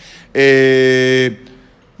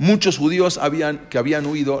 Muchos judíos que habían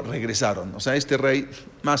huido regresaron. O sea, este rey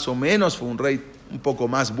más o menos fue un rey un poco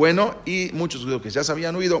más bueno, y muchos judíos que ya se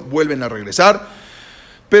habían huido vuelven a regresar.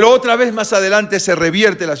 Pero otra vez más adelante se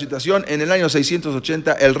revierte la situación. En el año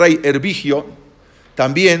 680 el rey Hervigio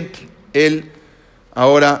también, él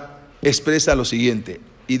ahora expresa lo siguiente,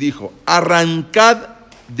 y dijo: arrancad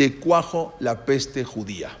de cuajo la peste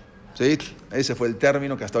judía. ¿Sí? Ese fue el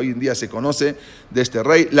término que hasta hoy en día se conoce de este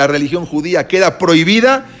rey. La religión judía queda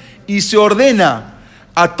prohibida y se ordena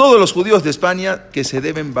a todos los judíos de España que se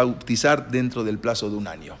deben bautizar dentro del plazo de un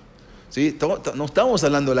año. ¿Sí? No estamos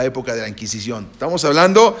hablando de la época de la Inquisición, estamos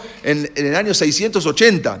hablando en el año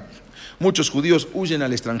 680. Muchos judíos huyen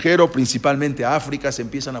al extranjero, principalmente a África. Se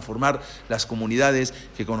empiezan a formar las comunidades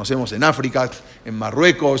que conocemos en África, en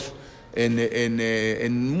Marruecos,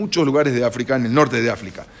 en muchos lugares de África, en el norte de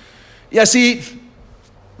África. Y así,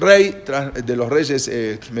 rey de los reyes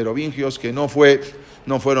merovingios, que no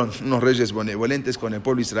fueron unos reyes benevolentes con el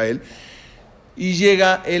pueblo de Israel, y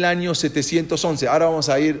llega el año 711. Ahora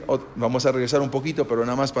vamos a regresar un poquito, pero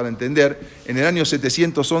nada más para entender. En el año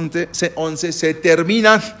 711 se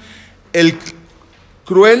termina el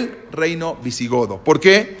cruel reino visigodo. ¿Por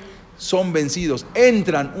qué? Son vencidos.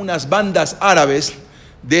 Entran unas bandas árabes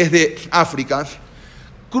desde África,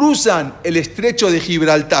 cruzan el estrecho de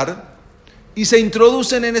Gibraltar y se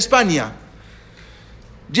introducen en España.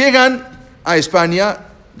 Llegan a España,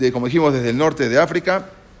 como dijimos, desde el norte de África,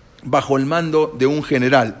 bajo el mando de un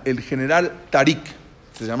general, el general Tarik,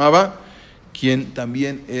 se llamaba, quien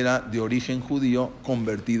también era de origen judío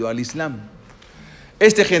convertido al Islam.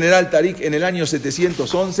 Este general Tarik, en el año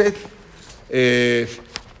 711,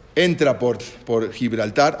 entra por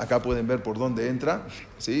Gibraltar. Acá pueden ver por dónde entra,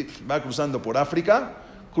 ¿sí? Va cruzando por África,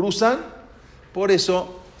 cruzan, por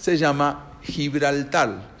eso se llama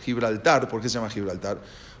Gibraltar. ¿Por qué se llama Gibraltar?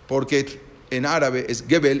 Porque en árabe es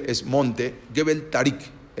Gebel, es monte, Gebel Tarik,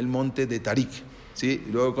 el monte de Tarik, ¿sí?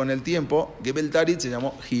 Y luego con el tiempo, Gebel Tarik se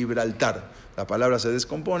llamó Gibraltar. La palabra se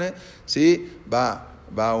descompone, ¿sí? Va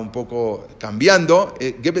va un poco cambiando.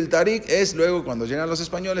 Gebel Tarik es luego, cuando llegan los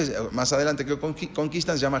españoles, más adelante que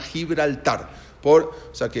conquistan, se llama Gibraltar. O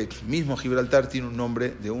sea que mismo Gibraltar tiene un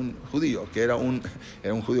nombre de un judío, que era un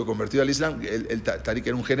judío convertido al Islam. El Tarik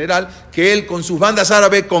era un general, que él con sus bandas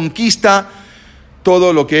árabes conquista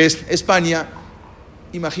todo lo que es España.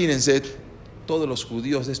 Imagínense, todos los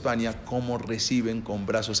judíos de España cómo reciben con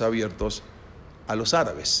brazos abiertos a los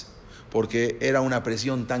árabes, porque era una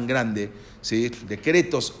presión tan grande, ¿sí?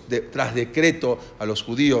 Decretos tras decreto a los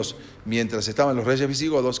judíos mientras estaban los reyes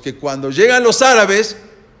visigodos, que cuando llegan los árabes,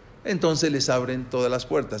 entonces les abren todas las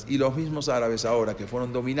puertas. Y los mismos árabes ahora que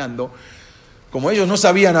fueron dominando, como ellos no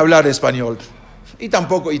sabían hablar español y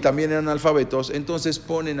también eran analfabetos, entonces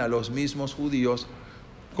ponen a los mismos judíos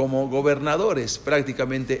como gobernadores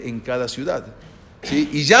prácticamente en cada ciudad, ¿sí?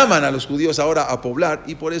 Y llaman a los judíos ahora a poblar,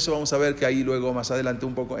 y por eso vamos a ver que ahí luego más adelante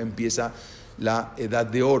un poco empieza la edad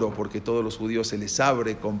de oro, porque todos los judíos se les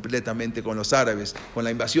abre completamente con los árabes. Con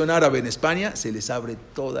la invasión árabe en España se les abre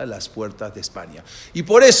todas las puertas de España, y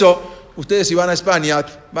por eso ustedes, si van a España,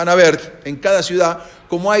 van a ver en cada ciudad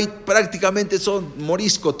como hay prácticamente, son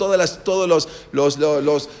morisco,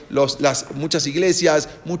 muchas iglesias,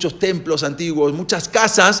 muchos templos antiguos, muchas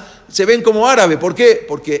casas se ven como árabe. ¿Por qué?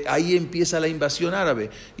 Porque ahí empieza la invasión árabe,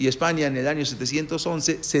 y España en el año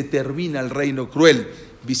 711 se termina el reino cruel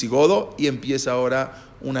visigodo y empieza ahora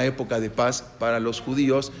una época de paz para los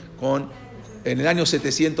judíos. En el año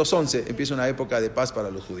 711 empieza una época de paz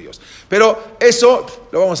para los judíos. Pero eso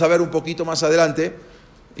lo vamos a ver un poquito más adelante.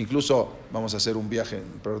 Incluso vamos a hacer un viaje,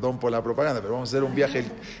 perdón por la propaganda, pero vamos a hacer un viaje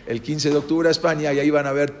el 15 de octubre a España, y ahí van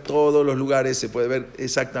a ver todos los lugares, se puede ver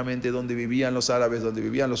exactamente dónde vivían los árabes, dónde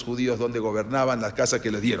vivían los judíos, dónde gobernaban, las casas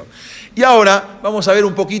que les dieron. Y ahora vamos a ver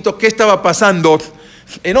un poquito qué estaba pasando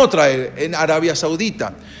en Arabia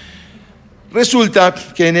Saudita. Resulta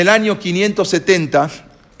que en el año 570,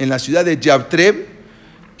 en la ciudad de Yabtreb,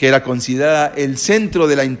 que era considerada el centro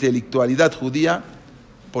de la intelectualidad judía,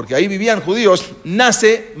 porque ahí vivían judíos,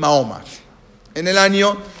 nace Mahoma, en el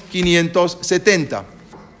año 570.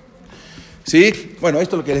 ¿Sí? Bueno,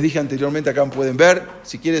 esto es lo que les dije anteriormente, acá pueden ver,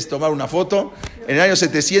 si quieres tomar una foto. En el año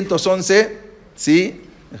 711, ¿sí?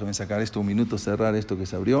 Déjame sacar esto un minuto, cerrar esto que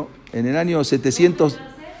se abrió. En el año 700...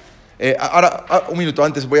 un minuto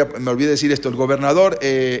antes, me olvidé decir esto. El gobernador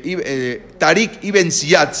Tariq Ibn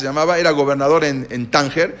Ziyad se llamaba, era gobernador en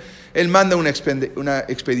Tánger. Él manda una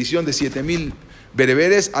expedición de 7.000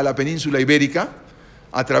 bereberes a la península ibérica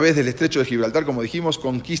a través del estrecho de Gibraltar, como dijimos,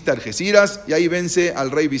 conquista Algeciras, y ahí vence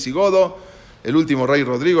al rey visigodo, el último rey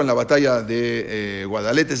Rodrigo, en la batalla de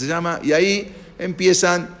Guadalete se llama, y ahí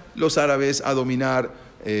empiezan los árabes a dominar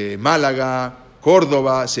Málaga,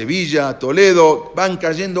 Córdoba, Sevilla, Toledo. Van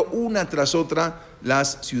cayendo una tras otra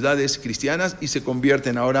las ciudades cristianas y se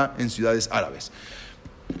convierten ahora en ciudades árabes.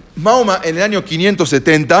 Mahoma, en el año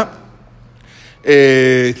 570,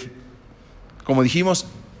 como dijimos,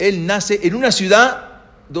 él nace en una ciudad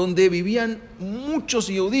donde vivían muchos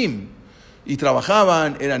Yehudim y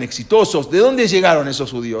trabajaban, eran exitosos. ¿De dónde llegaron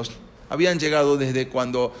esos judíos? Habían llegado desde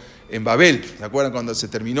cuando en Babel, ¿se acuerdan cuando se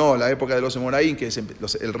terminó la época de los Emoraín, que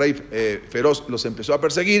el rey feroz los empezó a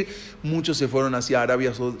perseguir? Muchos se fueron hacia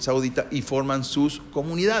Arabia Saudita y forman sus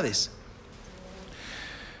comunidades.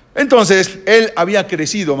 Entonces, él había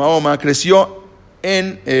crecido, Mahoma creció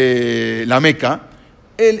en la Meca.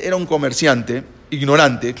 Él era un comerciante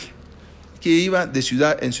ignorante que iba de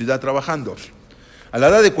ciudad en ciudad trabajando. A la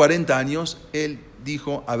edad de 40 años, él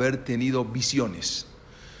dijo haber tenido visiones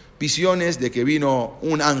de que vino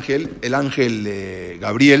un ángel, el ángel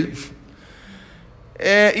Gabriel,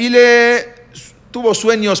 y tuvo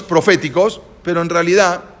sueños proféticos, pero en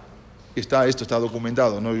realidad, esto está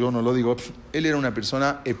documentado, ¿no? Yo no lo digo, él era una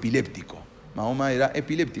persona epiléptico. Mahoma era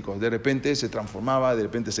epiléptico, de repente se transformaba, de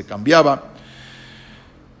repente se cambiaba.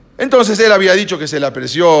 Entonces él había dicho que se le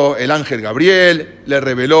apareció el ángel Gabriel, le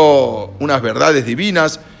reveló unas verdades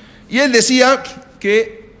divinas, y él decía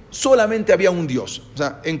que solamente había un Dios. O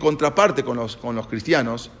sea, en contraparte con los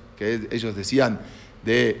cristianos, que ellos decían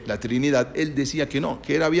de la Trinidad, él decía que no,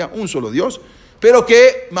 que había un solo Dios, pero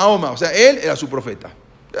que Mahoma, o sea, él era su profeta.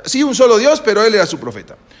 Sí, un solo Dios, pero él era su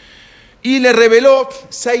profeta. Y le reveló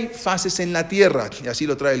 6 fases en la tierra, y así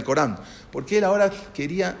lo trae el Corán, porque él ahora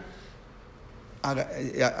quería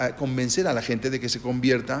a convencer a la gente de que se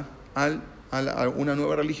convierta a una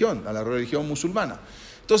nueva religión, a la religión musulmana.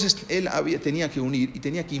 Entonces él tenía que unir y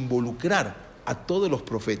tenía que involucrar a todos los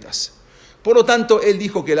profetas. Por lo tanto, él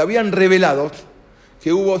dijo que le habían revelado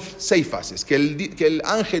que hubo 6 fases, que el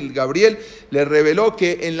ángel Gabriel le reveló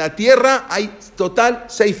que en la tierra hay total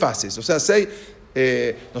 6 fases, o sea,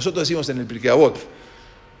 nosotros decimos en el Pirkei Avot,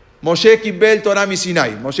 Moshe Kibbel Torah mi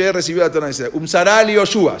Sinai. Moshe recibió la Torah mi Sinai. Umsará li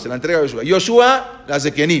Yoshua, se la entrega a Yoshua. Yoshua, la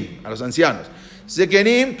Zekenim, a los ancianos.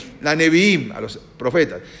 Zekenim, la Neviim, a los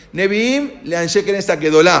profetas. Neviim, le Anshe Knesset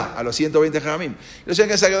Gedolá, a los 120 Jamim. Los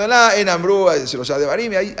Knesset Gedolá, en Amru, se los de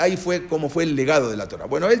Barim, ahí fue como fue el legado de la Torah.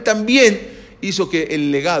 Bueno, él también hizo que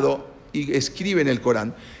el legado, y escribe en el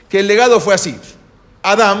Corán, que el legado fue así.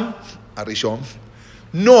 Adam, Arishon,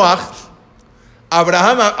 Noach,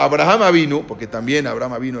 Abraham Avinu, porque también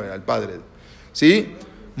Abraham Avinu era el padre, ¿sí?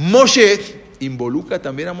 Moshe, involucra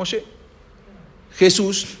también a Moshe,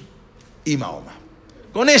 Jesús y Mahoma.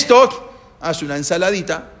 Con esto hace una ensalada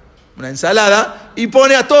y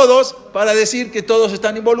pone a todos para decir que todos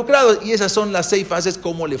están involucrados. Y esas son las 6 fases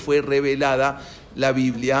como le fue revelada la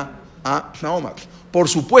Biblia a Mahoma. Por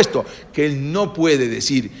supuesto que él no puede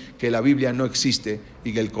decir que la Biblia no existe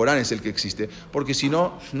y que el Corán es el que existe, porque si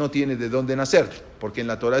no, no tiene de dónde nacer, porque en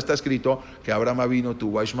la Torah está escrito que Abraham vino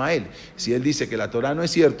tuvo a Ismael. Si él dice que la Torah no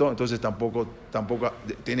es cierto, entonces tampoco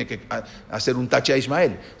tiene que hacer un tache a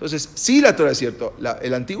Ismael. Entonces, sí la Torah es cierto,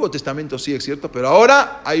 el Antiguo Testamento sí es cierto, pero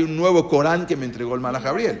ahora hay un nuevo Corán que me entregó el Malaj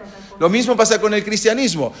Gabriel. Lo mismo pasa con el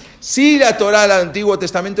cristianismo. Sí la Torah del Antiguo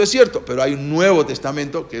Testamento es cierto, pero hay un Nuevo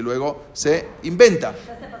Testamento que luego se inventa.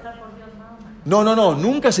 No,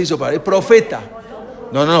 nunca se hizo para él, profeta.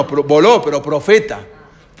 Voló, pero profeta,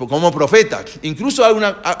 como profeta. Incluso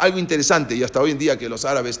algo interesante, y hasta hoy en día que los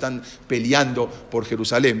árabes están peleando por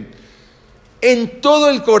Jerusalén. En todo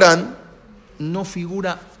el Corán no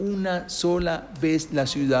figura una sola vez la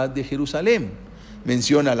ciudad de Jerusalén.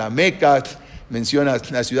 Menciona la Meca, menciona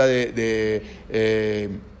la ciudad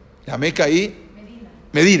de la Meca y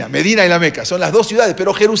Medina y la Meca, son las 2 ciudades,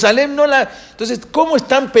 pero Jerusalén no la... Entonces, ¿cómo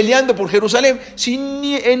están peleando por Jerusalén si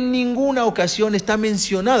en ninguna ocasión está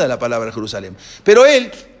mencionada la palabra Jerusalén? Pero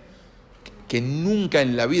él, que nunca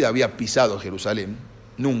en la vida había pisado Jerusalén,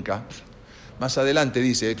 nunca, más adelante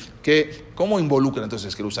dice que, ¿cómo involucra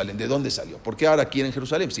entonces Jerusalén? ¿De dónde salió? ¿Por qué ahora quieren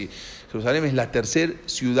Jerusalén? Sí, Jerusalén es la tercera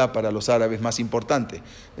ciudad para los árabes más importante.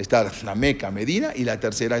 Está la Meca, Medina, y la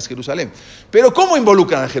tercera es Jerusalén. Pero ¿cómo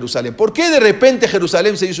involucran a Jerusalén? ¿Por qué de repente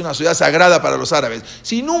Jerusalén se hizo una ciudad sagrada para los árabes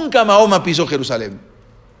si nunca Mahoma pisó Jerusalén?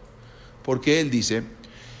 Porque él dice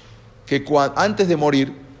que antes de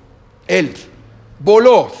morir, él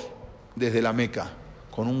voló desde la Meca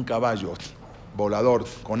con un caballo volador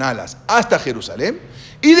con alas hasta Jerusalén,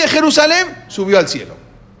 y de Jerusalén subió al cielo.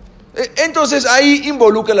 Entonces ahí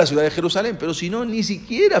involucra la ciudad de Jerusalén, pero si no, ni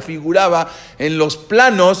siquiera figuraba en los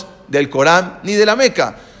planos del Corán ni de la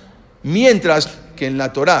Meca. Mientras que en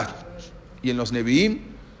la Torá y en los Neviim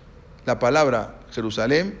la palabra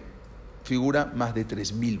Jerusalén figura más de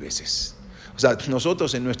 3.000 veces. O sea,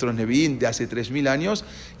 nosotros en nuestros Neviim de hace 3.000 años,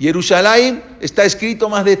 Jerusalén está escrito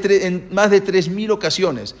en más de 3.000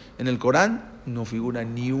 ocasiones. En el Corán no figura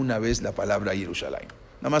ni una vez la palabra Jerusalén.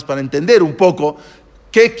 Nada más para entender un poco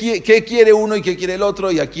qué quiere uno y qué quiere el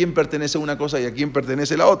otro, y a quién pertenece una cosa y a quién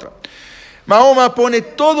pertenece la otra. Mahoma pone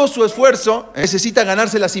todo su esfuerzo, necesita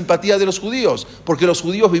ganarse la simpatía de los judíos, porque los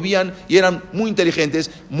judíos vivían y eran muy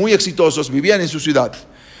inteligentes, muy exitosos, vivían en su ciudad.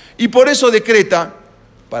 Y por eso decreta,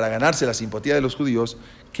 para ganarse la simpatía de los judíos,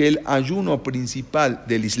 que el ayuno principal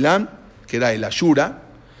del Islam, que era el Ashura,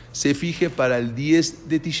 se fije para el 10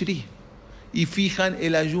 de Tishri. Y fijan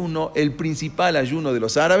el principal ayuno de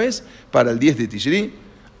los árabes para el 10 de Tishri,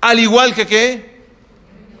 al igual que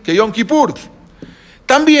Yom Kippur.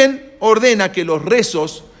 También ordena que los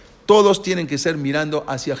rezos todos tienen que ser mirando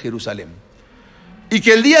hacia Jerusalén. Y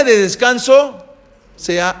que el día de descanso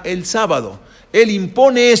sea el sábado. Él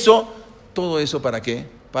impone eso, todo eso ¿para qué?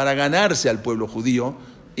 Para ganarse al pueblo judío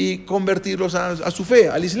y convertirlos a su fe,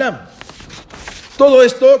 al Islam. Todo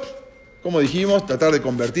esto, como dijimos, tratar de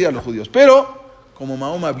convertir a los judíos. Pero, como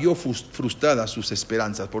Mahoma vio frustradas sus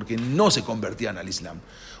esperanzas, porque no se convertían al Islam.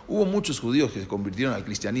 Hubo muchos judíos que se convirtieron al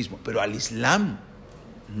cristianismo, pero al Islam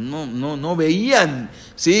no veían,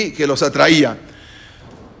 ¿sí?, que los atraía.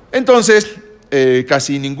 Entonces,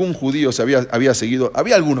 casi ningún judío había seguido,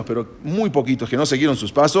 había algunos, pero muy poquitos que no siguieron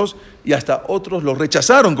sus pasos, y hasta otros los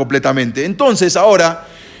rechazaron completamente. Entonces, ahora,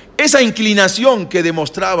 esa inclinación que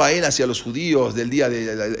demostraba él hacia los judíos del día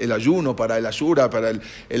del ayuno, para el Ashura, para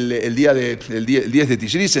el día del 10 de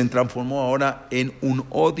Tishri, se transformó ahora en un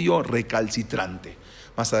odio recalcitrante.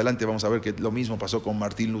 Más adelante vamos a ver que lo mismo pasó con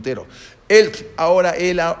Martín Lutero. Él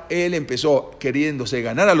empezó queriéndose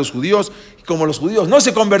ganar a los judíos, y como los judíos no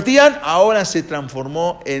se convertían, ahora se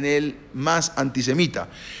transformó en el más antisemita.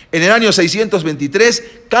 En el año 623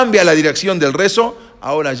 cambia la dirección del rezo,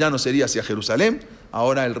 ahora ya no sería hacia Jerusalén,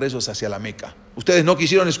 ahora el rezo es hacia la Meca. Ustedes no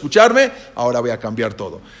quisieron escucharme, ahora voy a cambiar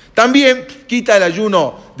todo. También quita el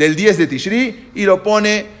ayuno del 10 de Tishri y lo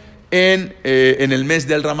pone en el mes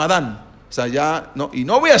del Ramadán. O sea, ya no, y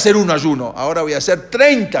no voy a hacer un ayuno, ahora voy a hacer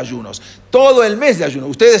 30 ayunos. Todo el mes de ayuno.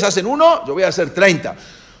 Ustedes hacen uno, yo voy a hacer 30.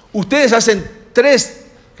 Ustedes hacen 3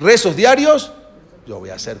 rezos diarios, yo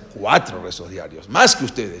voy a hacer 4 rezos diarios, más que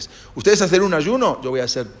ustedes. Ustedes hacen un ayuno, yo voy a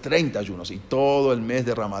hacer 30 ayunos. Y todo el mes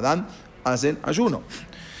de Ramadán hacen ayuno.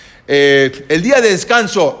 El día de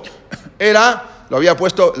descanso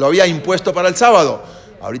lo había impuesto para el sábado.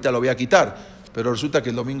 Ahorita lo voy a quitar. Pero resulta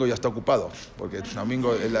que el domingo ya está ocupado, porque el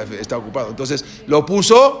domingo está ocupado. Entonces lo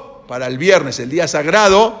puso para el viernes. El día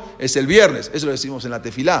sagrado es el viernes. Eso lo decimos en la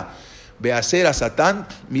tefilá. Behacer a Satán,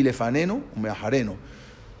 milefanenu, meajareno.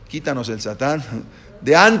 Quítanos el Satán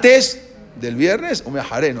de antes del viernes o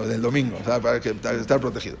meajareno, del domingo, para estar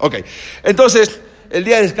protegido. Ok, entonces el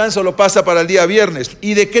día de descanso lo pasa para el día viernes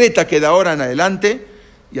y decreta que de ahora en adelante,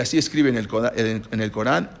 y así escribe en el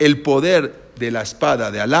Corán, el poder de la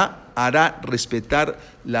espada de Alá hará respetar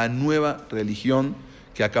la nueva religión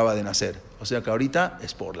que acaba de nacer. O sea que ahorita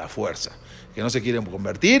es por la fuerza. Que no se quieren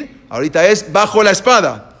convertir, ahorita es bajo la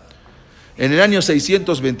espada. En el año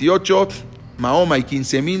 628, Mahoma y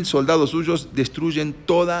 15.000 soldados suyos destruyen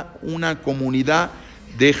toda una comunidad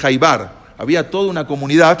de Jaibar. Había toda una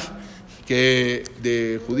comunidad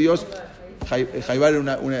de judíos. Jaibar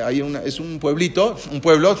es un pueblito, un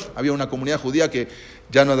pueblo. Había una comunidad judía que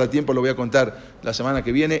ya no da tiempo, lo voy a contar la semana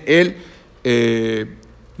que viene. Él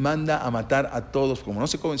manda a matar a todos, como no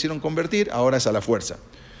se quisieron convertir, ahora es a la fuerza.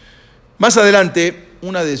 Más adelante,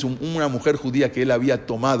 una mujer judía que él había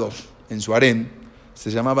tomado en su harén,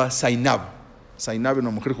 se llamaba Zainab. Zainab era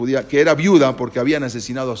una mujer judía que era viuda porque habían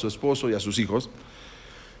asesinado a su esposo y a sus hijos.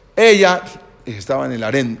 Ella estaba en el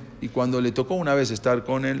harén y cuando le tocó una vez estar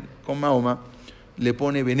con Mahoma, le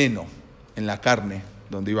pone veneno en la carne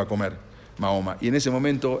donde iba a comer Mahoma. Y en ese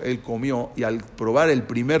momento él comió y al probar el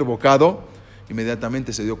primer bocado,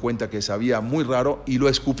 inmediatamente se dio cuenta que sabía muy raro y lo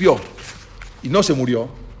escupió. Y no se murió,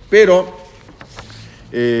 pero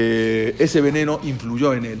ese veneno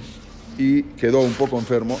influyó en él y quedó un poco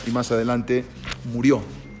enfermo y más adelante murió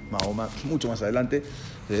Mahoma, mucho más adelante,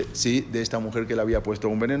 de esta mujer que le había puesto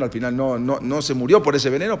un veneno. Al final no se murió por ese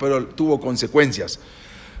veneno, pero tuvo consecuencias.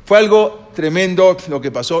 Fue algo tremendo lo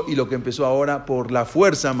que pasó y lo que empezó ahora por la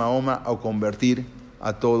fuerza Mahoma a convertir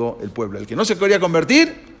a todo el pueblo. El que no se quería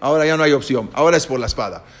convertir, ahora ya no hay opción, ahora es por la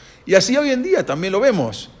espada. Y así hoy en día también lo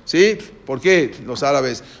vemos, ¿sí? ¿Por qué los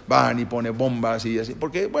árabes van y ponen bombas y así?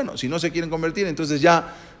 Porque, bueno, si no se quieren convertir, entonces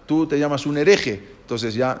ya tú te llamas un hereje,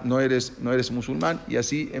 entonces ya no eres musulmán. Y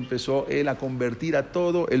así empezó él a convertir a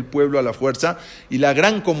todo el pueblo a la fuerza. Y la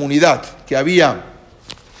gran comunidad que había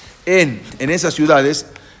en esas ciudades,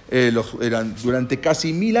 durante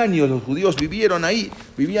casi 1000 años los judíos vivieron ahí,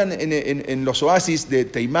 vivían en los oasis de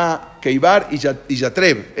Teimá, Keibar y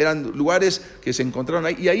Yatreb. Eran lugares que se encontraron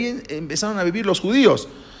ahí y ahí empezaron a vivir los judíos.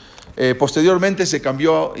 Posteriormente se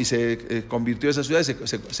cambió y se convirtió esa ciudad,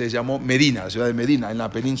 se llamó Medina, la ciudad de Medina, en la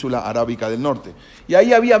península arábica del norte. Y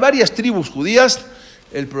ahí había varias tribus judías.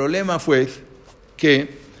 El problema fue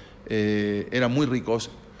que eran muy ricos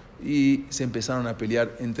y se empezaron a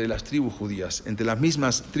pelear entre las tribus judías. Entre las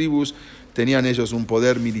mismas tribus tenían ellos un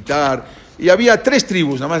poder militar. Y había 3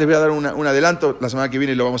 tribus, nada más les voy a dar un adelanto, la semana que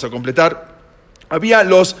viene lo vamos a completar. Había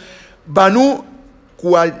los Banu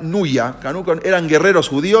Qanuya, eran guerreros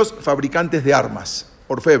judíos, fabricantes de armas,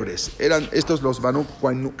 orfebres. Eran estos los Banu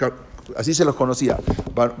Qanuya, así se los conocía,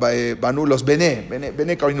 Banu, los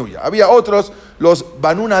Bené Qanuya. Había otros, los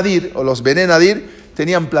Banu Nadir, o los Bené Nadir,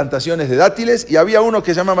 tenían plantaciones de dátiles, y había uno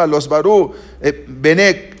que se llamaba los Barú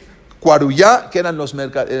Bené Quaruyá, que eran los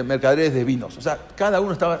mercaderes de vinos. O sea, cada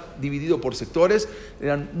uno estaba dividido por sectores.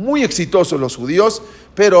 Eran muy exitosos los judíos,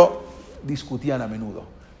 pero discutían a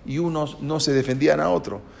menudo y unos no se defendían a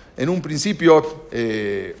otro. En un principio,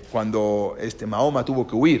 cuando Mahoma tuvo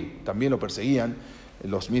que huir, también lo perseguían,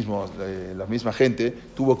 la misma gente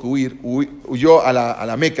tuvo que huir, huyó a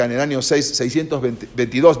la Meca en el año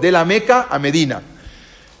 622, de la Meca a Medina.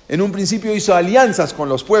 En un principio hizo alianzas con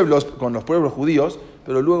los pueblos judíos,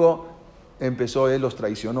 pero luego él los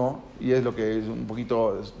traicionó, y es lo que es un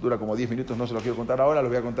poquito, dura como 10 minutos, no se lo quiero contar ahora, lo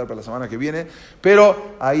voy a contar para la semana que viene,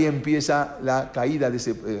 pero ahí empieza la caída de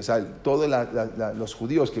todos los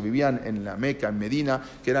judíos que vivían en la Meca, en Medina,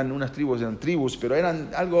 que eran tribus, pero eran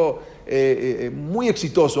algo muy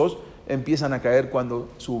exitosos, empiezan a caer cuando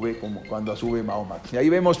sube Mahoma. Y ahí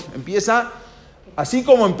vemos, empieza, así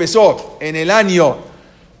como empezó en el año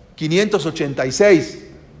 586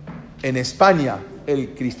 en España el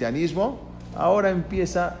cristianismo, ahora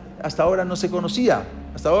empieza, hasta ahora no se conocía,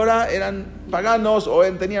 hasta ahora eran paganos o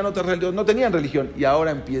tenían otra religión, no tenían religión, y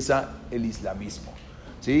ahora empieza el islamismo.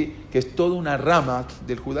 ¿sí? Que es toda una rama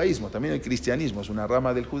del judaísmo. También el cristianismo es una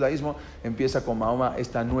rama del judaísmo. Empieza con Mahoma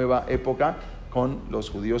esta nueva época con los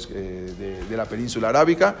judíos de la península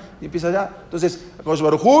arábica, y empieza ya. Entonces, Akadosh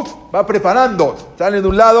Baruj Hu va preparando, salen de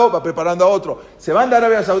un lado, va preparando a otro. Se van de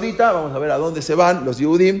Arabia Saudita, vamos a ver a dónde se van los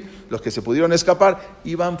Yehudim, los que se pudieron escapar,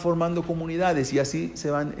 y van formando comunidades, y así se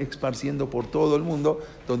van esparciendo por todo el mundo,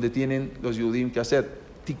 donde tienen los Yehudim que hacer.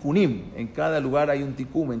 Tikunim, en cada lugar hay un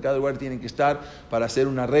tikum, en cada lugar tienen que estar para hacer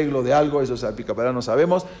un arreglo de algo, eso al picapará no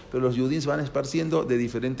sabemos, pero los Yehudim se van esparciendo de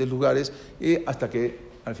diferentes lugares, hasta que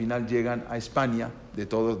al final llegan a España, de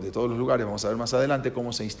todos los lugares. Vamos a ver más adelante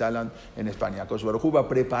cómo se instalan en España. Akadosh Baruj Hu va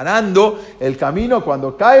preparando el camino.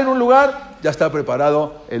 Cuando cae en un lugar, ya está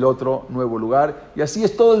preparado el otro nuevo lugar. Y así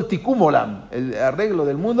es todo el tikum olam. El arreglo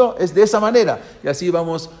del mundo es de esa manera. Y así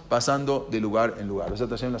vamos pasando de lugar en lugar. O sea,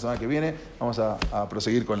 la semana que viene vamos a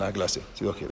proseguir con la clase, si Dios quiere.